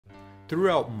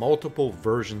Throughout multiple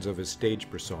versions of his stage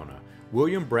persona,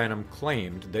 William Branham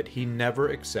claimed that he never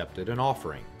accepted an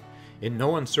offering. In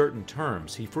no uncertain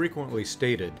terms, he frequently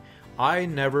stated, "I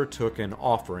never took an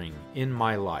offering in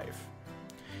my life."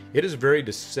 It is very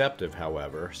deceptive,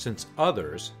 however, since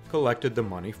others collected the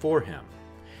money for him,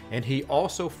 and he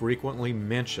also frequently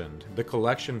mentioned the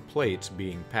collection plates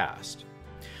being passed.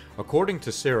 According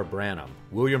to Sarah Branham,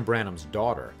 William Branham's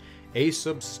daughter, a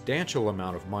substantial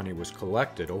amount of money was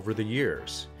collected over the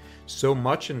years, so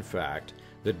much in fact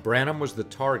that Branham was the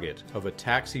target of a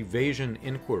tax evasion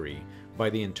inquiry by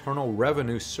the Internal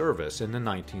Revenue Service in the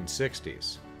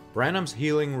 1960s. Branham's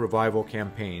healing revival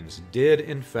campaigns did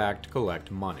in fact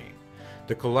collect money.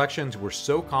 The collections were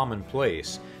so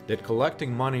commonplace that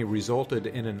collecting money resulted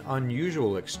in an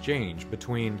unusual exchange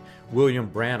between William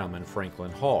Branham and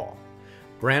Franklin Hall.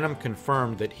 Branham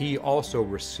confirmed that he also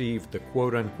received the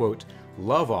quote-unquote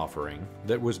love offering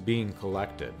that was being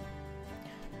collected.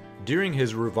 During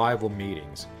his revival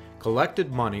meetings,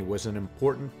 collected money was an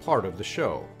important part of the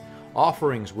show.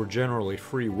 Offerings were generally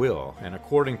free will, and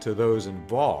according to those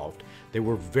involved, they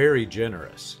were very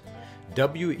generous.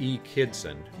 W. E.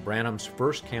 Kidson, Branham's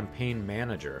first campaign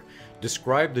manager,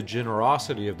 described the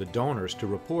generosity of the donors to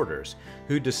reporters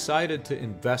who decided to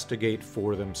investigate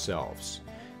for themselves.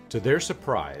 To their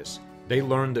surprise, they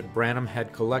learned that Branham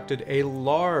had collected a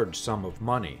large sum of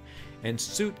money, and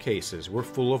suitcases were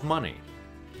full of money.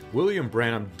 William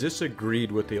Branham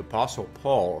disagreed with the Apostle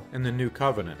Paul in the New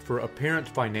Covenant for apparent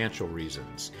financial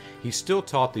reasons. He still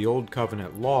taught the Old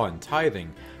Covenant law and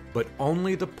tithing, but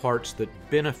only the parts that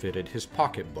benefited his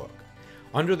pocketbook.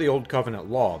 Under the Old Covenant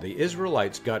law, the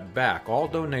Israelites got back all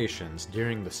donations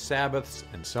during the Sabbaths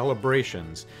and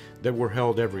celebrations that were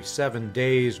held every 7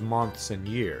 days, months, and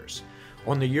years.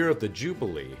 On the year of the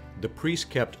Jubilee, the priest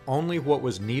kept only what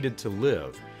was needed to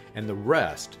live, and the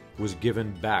rest was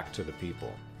given back to the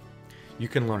people. You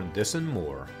can learn this and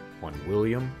more on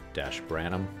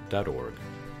william-branham.org.